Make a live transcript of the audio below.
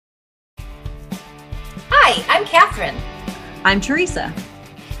Hi, I'm Catherine. I'm Teresa.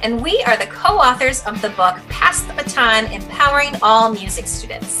 And we are the co-authors of the book, Pass the Baton, Empowering All Music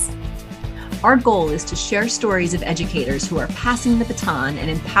Students. Our goal is to share stories of educators who are passing the baton and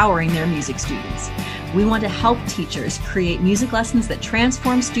empowering their music students. We want to help teachers create music lessons that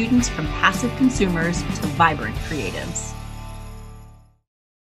transform students from passive consumers to vibrant creatives.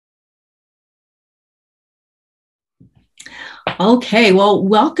 Okay, well,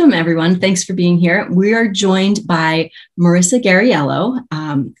 welcome everyone. Thanks for being here. We are joined by Marissa Gariello.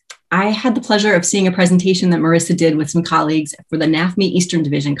 I had the pleasure of seeing a presentation that Marissa did with some colleagues for the NAFME Eastern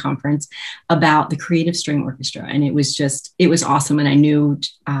Division Conference about the Creative String Orchestra. And it was awesome. And I knew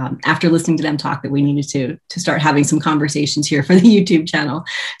after listening to them talk that we needed to start having some conversations here for the YouTube channel.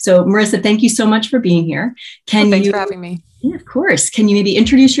 So Marissa, thank you so much for being here. Thanks for having me. Yeah, of course. Can you maybe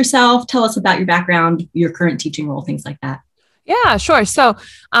introduce yourself, tell us about your background, your current teaching role, things like that? Yeah, sure. So,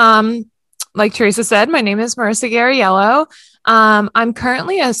 like Teresa said, my name is Marissa Gariello. I'm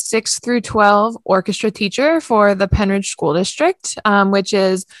currently a 6 through 12 orchestra teacher for the Pennridge School District, which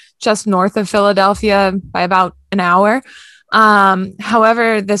is just north of Philadelphia by about an hour.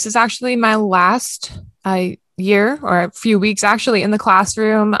 However, this is actually my last year or a few weeks actually in the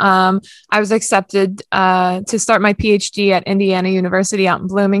classroom. I was accepted to start my PhD at Indiana University out in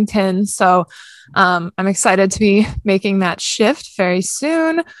Bloomington. So I'm excited to be making that shift very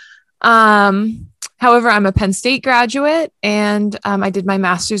soon. However, I'm a Penn State graduate and I did my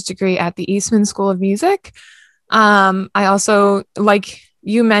master's degree at the Eastman School of Music. I also, like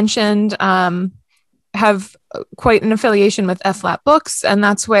you mentioned, have quite an affiliation with F-Flat Books, and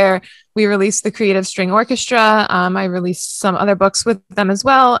that's where we released the Creative String Orchestra. I released some other books with them as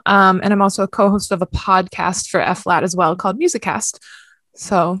well. And I'm also a co-host of a podcast for F-Flat as well called Musicast.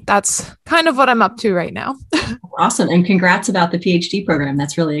 So that's kind of what I'm up to right now. Awesome. And congrats about the PhD program.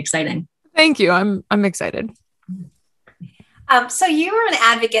 That's really exciting. Thank you. I'm excited. So you are an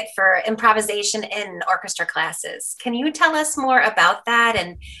advocate for improvisation in orchestra classes. Can you tell us more about that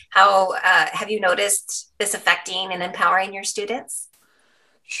and how have you noticed this affecting and empowering your students?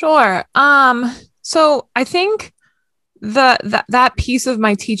 Sure. So I think that piece of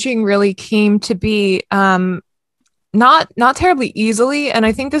my teaching really came to be not terribly easily. And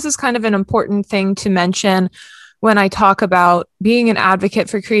I think this is kind of an important thing to mention when I talk about being an advocate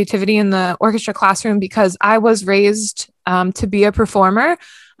for creativity in the orchestra classroom, because I was raised to be a performer.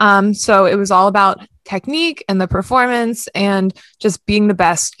 So it was all about technique and the performance and just being the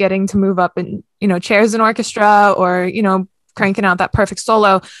best, getting to move up in, chairs in orchestra or, cranking out that perfect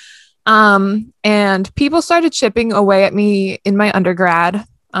solo. And people started chipping away at me in my undergrad,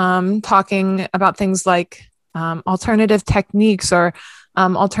 talking about things like alternative techniques or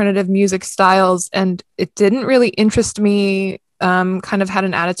alternative music styles. And it didn't really interest me, kind of had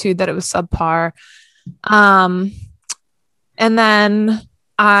an attitude that it was subpar. And then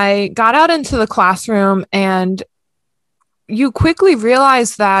I got out into the classroom and you quickly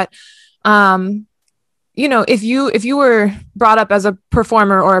realize that, if you were brought up as a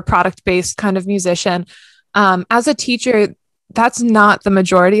performer or a product-based kind of musician, as a teacher, that's not the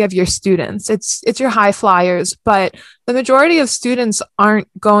majority of your students. It's your high flyers, but the majority of students aren't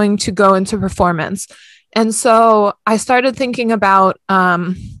going to go into performance. And so I started thinking about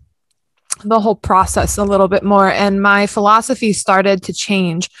the whole process a little bit more, and my philosophy started to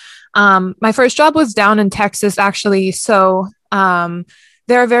change. My first job was down in Texas, actually. So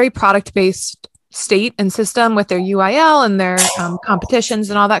they're a very product-based state and system with their UIL and their competitions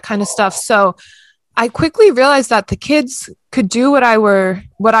and all that kind of stuff. So I quickly realized that the kids could do what I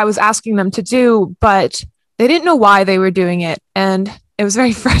was asking them to do, but they didn't know why they were doing it. And it was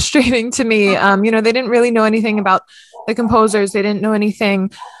very frustrating to me. They didn't really know anything about the composers. They didn't know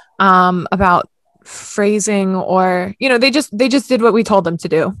anything about phrasing or, they just did what we told them to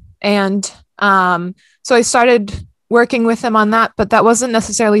do. And so I started working with them on that, but that wasn't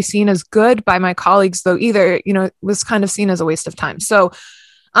necessarily seen as good by my colleagues though either. It was kind of seen as a waste of time. So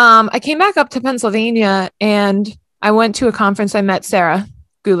I came back up to Pennsylvania and I went to a conference. I met Sarah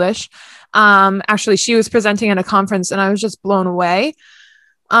Gulish. Actually, she was presenting at a conference and I was just blown away.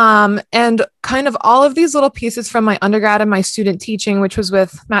 And kind of all of these little pieces from my undergrad and my student teaching, which was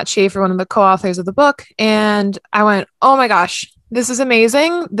with Matt Schaefer, one of the co-authors of the book. And I went, oh my gosh, this is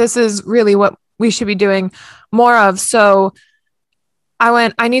amazing. This is really what we should be doing more of. So I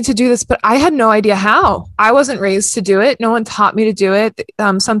went, I need to do this, but I had no idea how. I wasn't raised to do it. No one taught me to do it.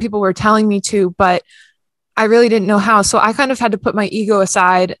 Some people were telling me to, but I really didn't know how. So I kind of had to put my ego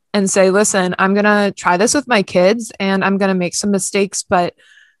aside and say, listen, I'm going to try this with my kids and I'm going to make some mistakes, but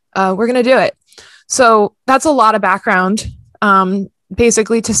we're going to do it. So that's a lot of background.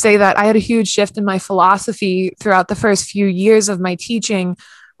 basically to say that I had a huge shift in my philosophy throughout the first few years of my teaching,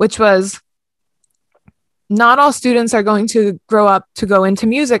 which was not all students are going to grow up to go into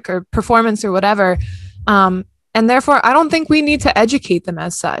music or performance or whatever. And therefore, I don't think we need to educate them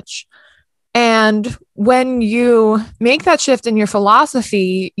as such. And when you make that shift in your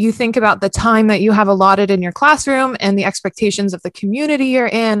philosophy, you think about the time that you have allotted in your classroom and the expectations of the community you're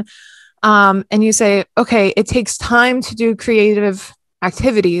in. And you say, okay, it takes time to do creative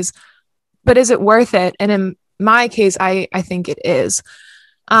activities, but is it worth it? And in my case, I think it is.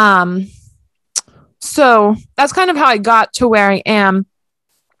 So that's kind of how I got to where I am.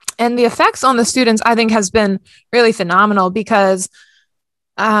 And the effects on the students, I think, has been really phenomenal because,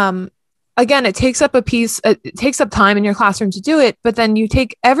 again, it takes up time in your classroom to do it, but then you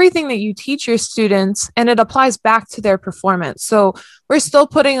take everything that you teach your students and it applies back to their performance. So we're still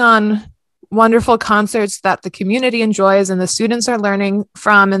putting on wonderful concerts that the community enjoys and the students are learning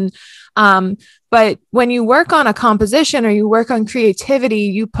from. And, but when you work on a composition or you work on creativity,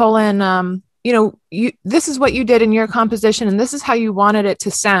 you pull in, this is what you did in your composition and this is how you wanted it to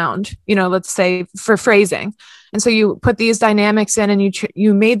sound, let's say for phrasing. And so you put these dynamics in and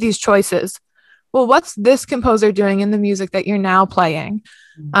you made these choices. Well, what's this composer doing in the music that you're now playing?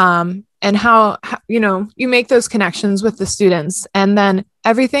 And how, you make those connections with the students and then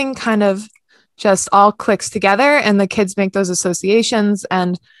everything kind of just all clicks together and the kids make those associations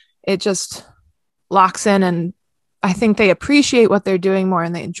and it just locks in. And I think they appreciate what they're doing more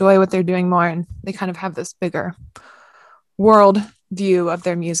and they enjoy what they're doing more. And they kind of have this bigger world view of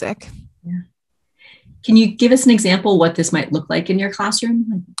their music. Yeah. Can you give us an example what this might look like in your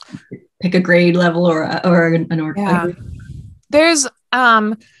classroom? Like pick a grade level or an order. Yeah. There's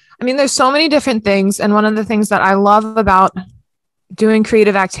so many different things. And one of the things that I love about doing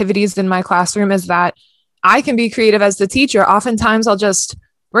creative activities in my classroom is that I can be creative as the teacher. Oftentimes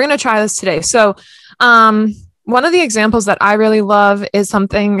we're going to try this today. So, one of the examples that I really love is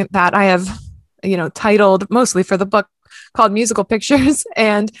something that I have, titled mostly for the book called Musical Pictures.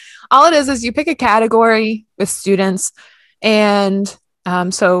 And all it is you pick a category with students and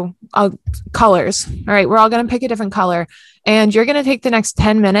colors. All right, we're all going to pick a different color and you're going to take the next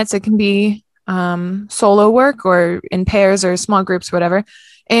 10 minutes. It can be solo work or in pairs or small groups, whatever.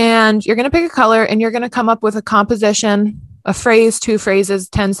 And you're going to pick a color and you're going to come up with a composition, a phrase, 2 phrases,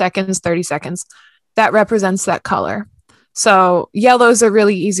 10 seconds, 30 seconds that represents that color. So yellow's a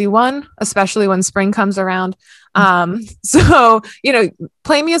really easy one, especially when spring comes around. So,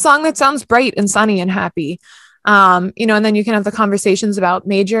 play me a song that sounds bright and sunny and happy. And then you can have the conversations about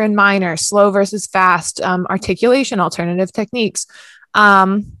major and minor, slow versus fast, articulation, alternative techniques.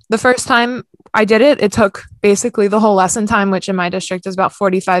 The first time I did it, it took basically the whole lesson time, which in my district is about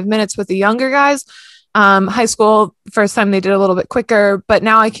 45 minutes with the younger guys. High school, first time they did a little bit quicker, but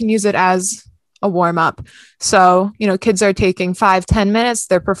now I can use it as a warm up. So, kids are taking 5-10 minutes.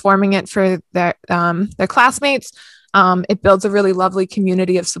 They're performing it for their classmates. It builds a really lovely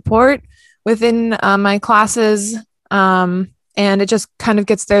community of support within my classes. And it just kind of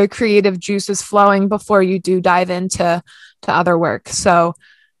gets their creative juices flowing before you do dive into other work. So,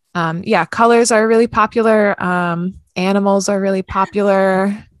 colors are really popular. Animals are really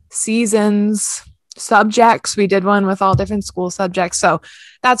popular. Seasons, subjects. We did one with all different school subjects. So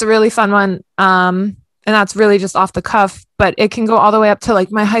that's a really fun one. And that's really just off the cuff, but it can go all the way up to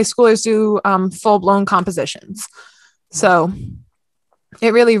like my high schoolers do full blown compositions. So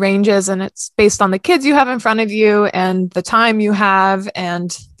it really ranges and it's based on the kids you have in front of you and the time you have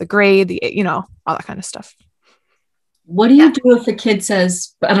and the grade, all that kind of stuff. What do you do if a kid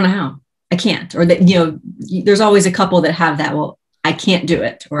says, I don't know how, I can't, or that, there's always a couple that have that, well, I can't do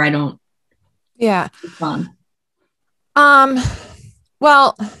it, or I don't. Yeah. It's fun.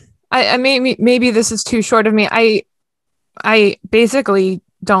 Well, I maybe this is too short of me. I basically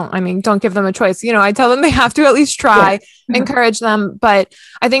don't give them a choice. I tell them they have to at least try, encourage them. But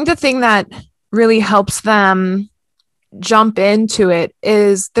I think the thing that really helps them jump into it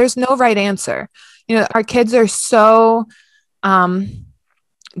is there's no right answer. Our kids are so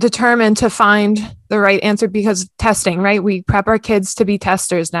determined to find the right answer because of testing, right? We prep our kids to be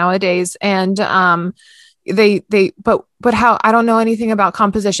testers nowadays. And but how, I don't know anything about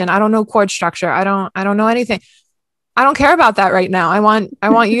composition. I don't know chord structure. I don't know anything. I don't care about that right now. I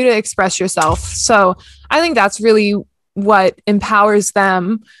want you to express yourself. So I think that's really what empowers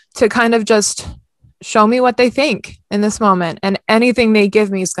them to kind of just show me what they think in this moment. And anything they give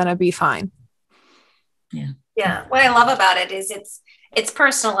me is going to be fine. Yeah. Yeah. What I love about it is it's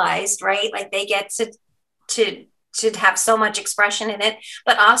personalized, right? Like they get to should have so much expression in it,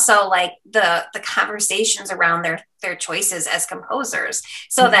 but also like the conversations around their choices as composers.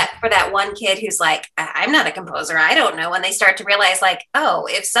 So that for that one kid who's like, I'm not a composer, I don't know, when they start to realize like, oh,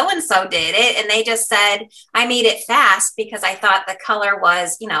 if so-and-so did it and they just said, I made it fast because I thought the color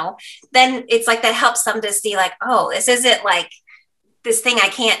was, then it's like that helps them to see like, oh, this isn't like this thing I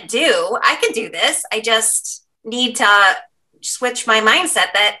can't do. I can do this. I just need to switch my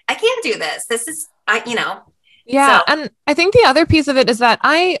mindset that I can't do this. This is, Yeah. So. And I think the other piece of it is that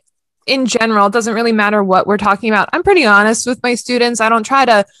in general, it doesn't really matter what we're talking about. I'm pretty honest with my students. I don't try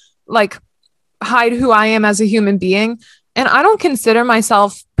to like hide who I am as a human being. And I don't consider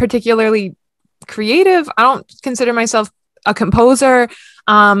myself particularly creative. I don't consider myself a composer.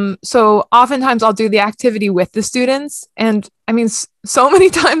 So oftentimes I'll do the activity with the students. And I mean, so many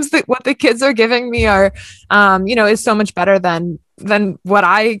times that what the kids are giving me are, is so much better than what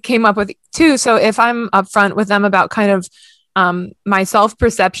I came up with too. So if I'm upfront with them about kind of my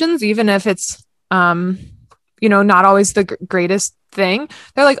self-perceptions, even if it's, not always the greatest thing,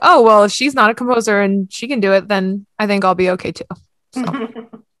 they're like, oh, well, if she's not a composer and she can do it, then I think I'll be okay too. So.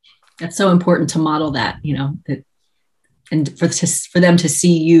 That's so important to model that, and for them to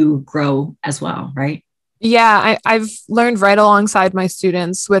see you grow as well, right? Yeah, I've learned right alongside my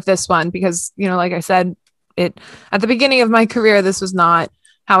students with this one because, like I said, at the beginning of my career, this was not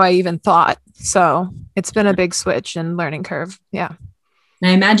how I even thought. So it's been a big switch and learning curve. Yeah.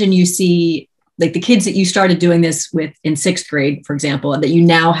 And I imagine you see like the kids that you started doing this with in 6th grade, for example, that you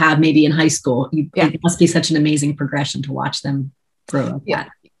now have maybe in high school. It must be such an amazing progression to watch them grow like that.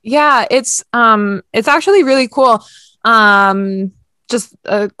 Yeah, it's actually really cool. Just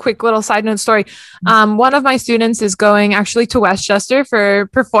a quick little side note story. One of my students is going actually to Westchester for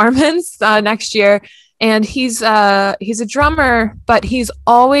performance next year. And he's a drummer, but he's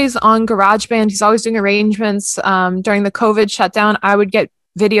always on GarageBand. He's always doing arrangements. During the COVID shutdown, I would get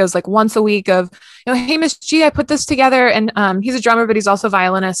videos like once a week of, hey, Miss G, I put this together. And he's a drummer, but he's also a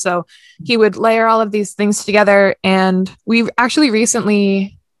violinist. So he would layer all of these things together. And we actually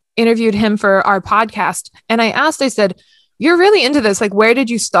recently interviewed him for our podcast. And I said, you're really into this. Like, where did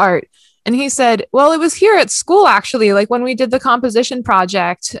you start? And he said, well, it was here at school, actually, like when we did the composition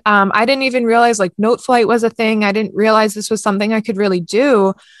project. I didn't even realize like note flight was a thing. I didn't realize this was something I could really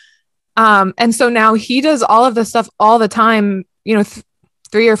do. And so now he does all of this stuff all the time,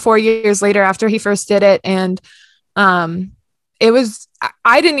 3 or 4 years later after he first did it. And I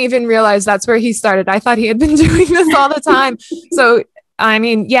didn't even realize that's where he started. I thought he had been doing this all the time. So, I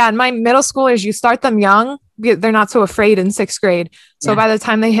mean, yeah, in my middle schoolers, you start them young. They're not so afraid in 6th grade. So by the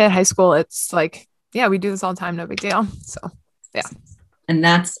time they hit high school, it's like, yeah, we do this all the time. No big deal. So, yeah. And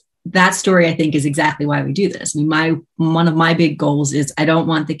that story, I think, is exactly why we do this. I mean, one of my big goals is I don't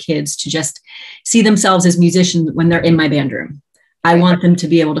want the kids to just see themselves as musicians when they're in my band room. I want them to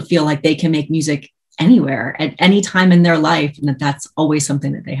be able to feel like they can make music anywhere at any time in their life, and that's always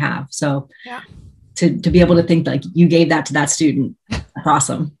something that they have. So to be able to think like you gave that to that student, that's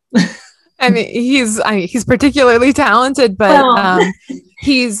awesome. I mean, he's particularly talented, but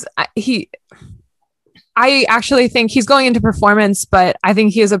I actually think he's going into performance, but I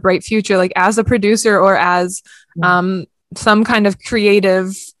think he has a bright future, like as a producer or as some kind of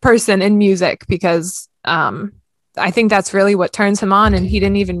creative person in music, because I think that's really what turns him on. And he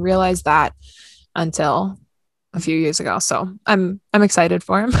didn't even realize that until a few years ago. So I'm excited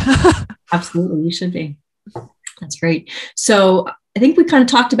for him. Absolutely. You should be. That's great. So I think we kind of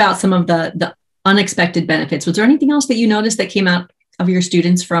talked about some of the unexpected benefits. Was there anything else that you noticed that came out of your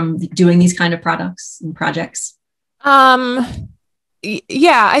students from doing these kind of products and projects?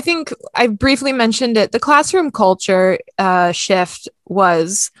 Yeah, I think I briefly mentioned it. The classroom culture shift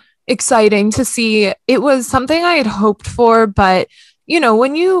was exciting to see. It was something I had hoped for, but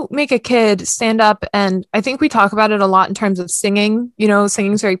when you make a kid stand up, and I think we talk about it a lot in terms of singing,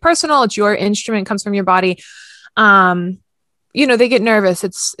 singing is very personal. It's your instrument, comes from your body. They get nervous.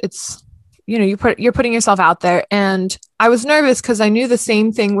 It's you're putting yourself out there. And I was nervous because I knew the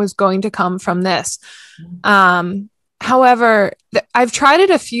same thing was going to come from this. However, I've tried it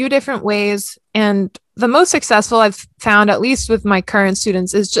a few different ways, and the most successful I've found, at least with my current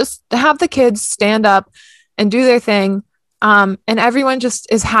students, is just to have the kids stand up and do their thing. And everyone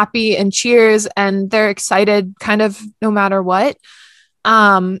just is happy and cheers, and they're excited kind of no matter what.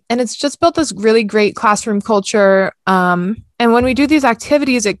 And it's just built this really great classroom culture. And when we do these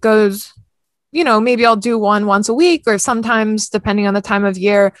activities, it goes, maybe I'll do one once a week, or sometimes depending on the time of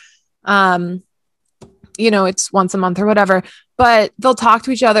year, it's once a month or whatever, but they'll talk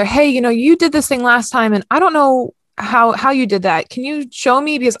to each other. Hey, you did this thing last time, and I don't know how you did that. Can you show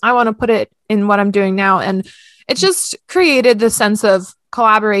me? Because I want to put it in what I'm doing now. And it just created this sense of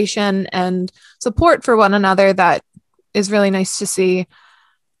collaboration and support for one another that is really nice to see.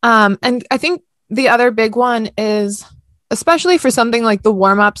 And I think the other big one is, especially for something like the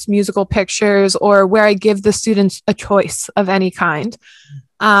warm-ups, musical pictures, or where I give the students a choice of any kind,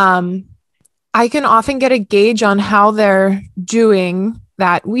 I can often get a gauge on how they're doing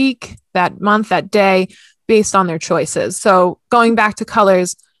that week, that month, that day, based on their choices. So going back to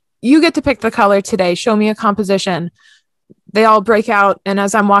colors, you get to pick the color today, show me a composition. They all break out. And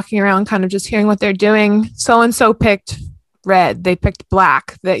as I'm walking around, kind of just hearing what they're doing, so-and-so picked red, they picked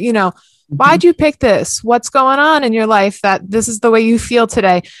black, that, why'd you pick this? What's going on in your life that this is the way you feel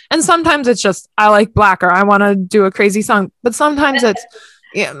today? And sometimes it's just, I like black, or I want to do a crazy song. But sometimes it's,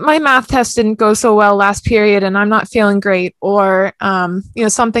 my math test didn't go so well last period and I'm not feeling great. Or,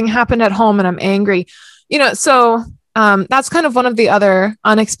 something happened at home and I'm angry, so that's kind of one of the other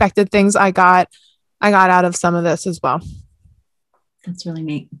unexpected things I got out of some of this as well. That's really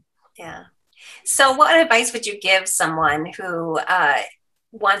neat. Yeah. So what advice would you give someone who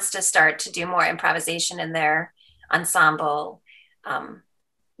wants to start to do more improvisation in their ensemble,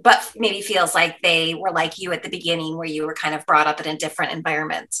 but maybe feels like they were like you at the beginning, where you were kind of brought up in a different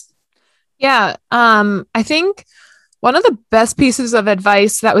environment? Yeah. I think one of the best pieces of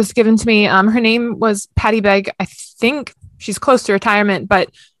advice that was given to me, her name was Patty Begg. I think she's close to retirement,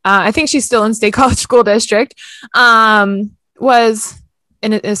 but I think she's still in State College School District, was,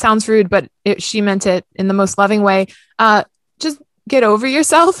 and it sounds rude, but she meant it in the most loving way. Just get over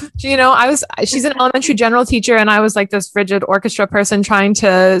yourself. She's an elementary general teacher, and I was like this rigid orchestra person trying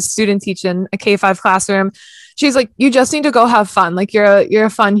to student teach in a K-5 classroom. She's like, you just need to go have fun. Like you're a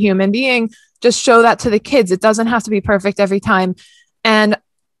fun human being. Just show that to the kids. It doesn't have to be perfect every time. And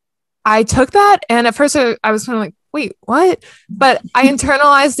I took that. And at first I was kind of like, wait, what? But I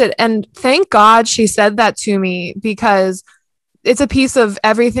internalized it. And thank God she said that to me, because it's a piece of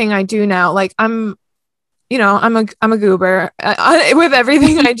everything I do now. Like I'm a goober with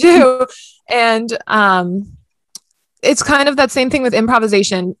everything I do. And it's kind of that same thing with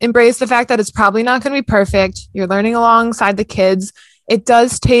improvisation. Embrace the fact that it's probably not going to be perfect. You're learning alongside the kids. It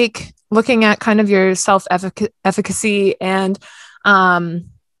does take looking at kind of your self-efficacy and,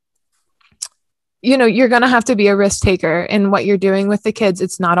 you're going to have to be a risk taker in what you're doing with the kids.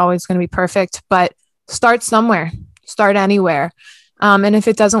 It's not always going to be perfect, but start somewhere, start anywhere. And if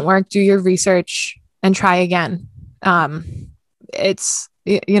it doesn't work, do your research and try again. It's,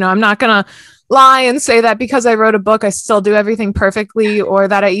 I'm not going to lie and say that because I wrote a book, I still do everything perfectly, or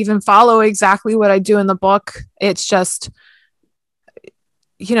that I even follow exactly what I do in the book. It's just,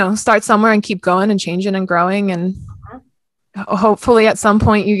 start somewhere and keep going and changing and growing. And hopefully at some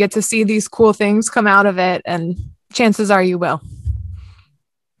point you get to see these cool things come out of it. And chances are you will.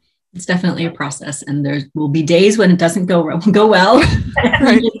 It's definitely a process, and there will be days when it doesn't go well.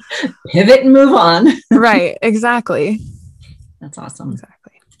 Right. Pivot and move on. Right. Exactly. That's awesome.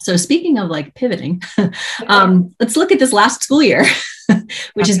 Exactly. So speaking of like pivoting, let's look at this last school year,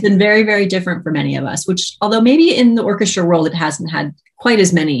 which has been very, very different for many of us, which, although maybe in the orchestra world, it hasn't had quite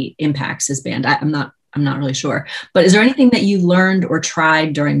as many impacts as band. I'm not really sure, but is there anything that you learned or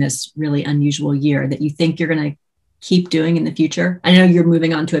tried during this really unusual year that you think you're going to keep doing in the future? I know you're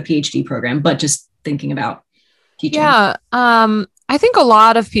moving on to a PhD program, but just thinking about teaching. Yeah. I think a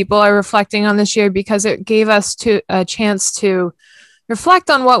lot of people are reflecting on this year because it gave us a chance to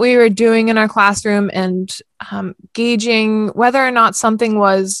reflect on what we were doing in our classroom and gauging whether or not something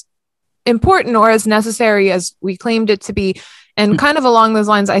was important or as necessary as we claimed it to be. And kind of along those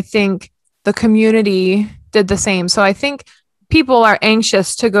lines, I think the community did the same. So I think people are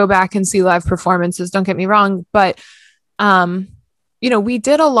anxious to go back and see live performances. Don't get me wrong, but we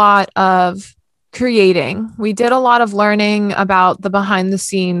did a lot of creating. We did a lot of learning about the behind the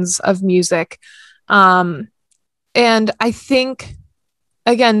scenes of music. And I think,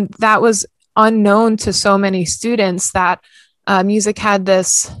 again, that was unknown to so many students, that music had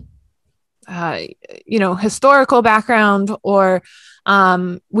this, historical background, or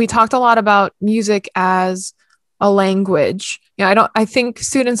we talked a lot about music as a language. I think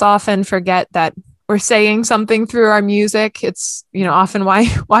students often forget that we're saying something through our music. It's, often why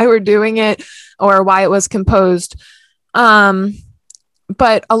we're doing it or why it was composed. But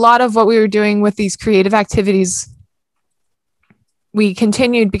a lot of what we were doing with these creative activities, we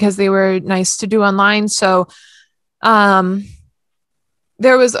continued because they were nice to do online. So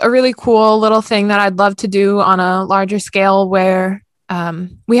there was a really cool little thing that I'd love to do on a larger scale where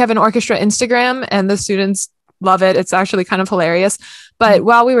we have an orchestra Instagram and the students love it. It's actually kind of hilarious. But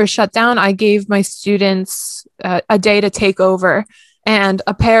while we were shut down, I gave my students a day to take over, and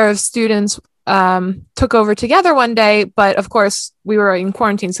a pair of students took over together one day, but of course we were in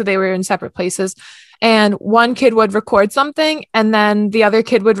quarantine, so they were in separate places. And one kid would record something, and then the other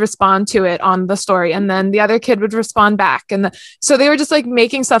kid would respond to it on the story, and then the other kid would respond back. And so they were just like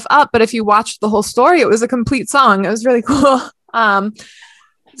making stuff up. But if you watched the whole story, it was a complete song. It was really cool.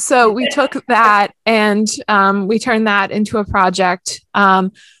 So we took that and we turned that into a project.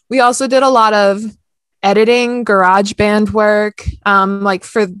 We also did a lot of editing, GarageBand work. Like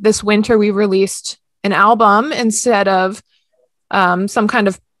for this winter, we released an album instead of some kind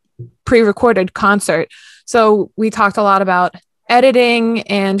of pre-recorded concert. So we talked a lot about editing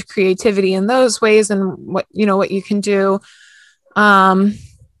and creativity in those ways and what you can do.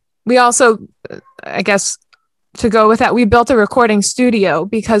 We also, I guess, to go with that, we built a recording studio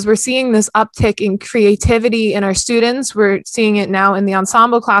because we're seeing this uptick in creativity in our students. We're seeing it now in the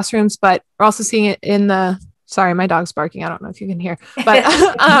ensemble classrooms, but we're also seeing it in sorry, my dog's barking. I don't know if you can hear, but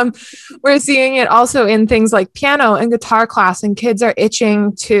we're seeing it also in things like piano and guitar class, and kids are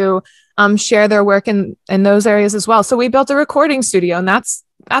itching to share their work in those areas as well. So we built a recording studio, and that's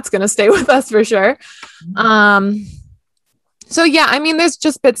going to stay with us for sure. So yeah, I mean, there's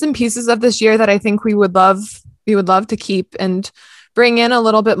just bits and pieces of this year that I think we would love to keep and bring in a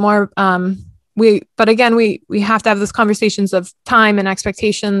little bit more. But again, we have to have those conversations of time and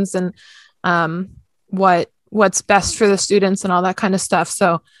expectations and what's best for the students and all that kind of stuff.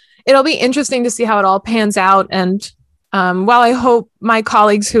 So it'll be interesting to see how it all pans out. And while I hope my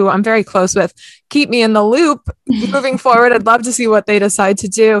colleagues, who I'm very close with, keep me in the loop moving forward, I'd love to see what they decide to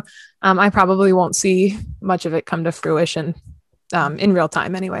do. I probably won't see much of it come to fruition in real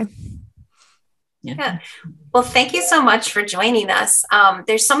time anyway. Yeah. Well, thank you so much for joining us.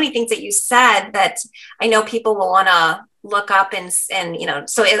 There's so many things that you said that I know people will want to look up and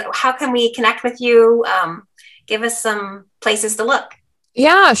so how can we connect with you? Give us some places to look.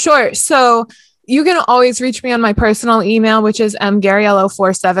 Yeah, sure. So you can always reach me on my personal email, which is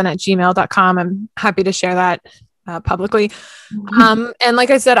mgariello47@gmail.com. I'm happy to share that publicly. And like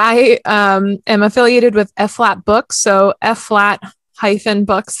I said, I am affiliated with FLAT Books. So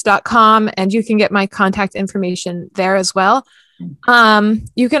flat-books.com, and you can get my contact information there as well.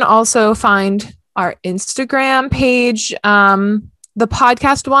 You can also find our Instagram page. The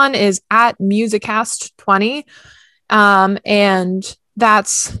podcast one is @Musicast20. And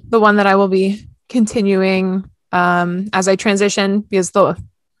that's the one that I will be continuing as I transition, because the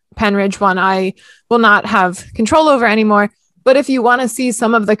Penridge one I will not have control over anymore. But if you want to see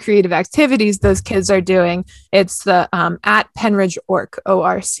some of the creative activities those kids are doing, it's the @Penridge Orch,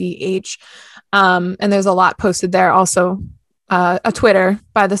 ORCH. And there's a lot posted there. Also, a Twitter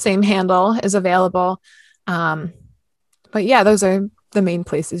by the same handle is available. But yeah, those are the main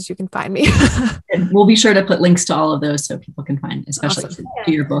places you can find me. And we'll be sure to put links to all of those so people can find, especially awesome.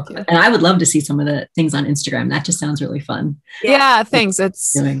 to your book. And I would love to see some of the things on Instagram. That just sounds really fun. Yeah, thanks.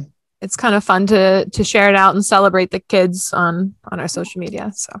 It's kind of fun to share it out and celebrate the kids on our social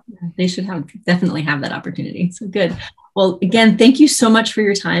media. So they should definitely have that opportunity. So good. Well, again, thank you so much for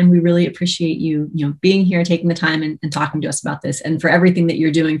your time. We really appreciate you being here, taking the time and talking to us about this, and for everything that you're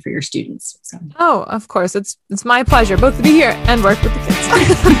doing for your students. So. Oh, of course. It's my pleasure both to be here and work with the kids.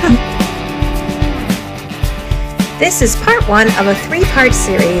 This is part 1 of a 3-part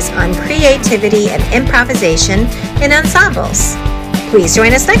series on creativity and improvisation in ensembles. Please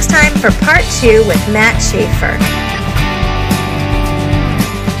join us next time for part 2 with Matt Schaefer.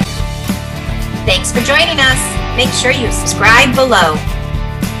 Thanks for joining us. Make sure you subscribe below.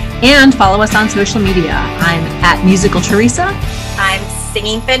 And follow us on social media. I'm @MusicalTeresa. I'm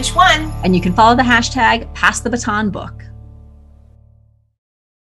SingingFinch1. And you can follow the hashtag #PassTheBatonBook.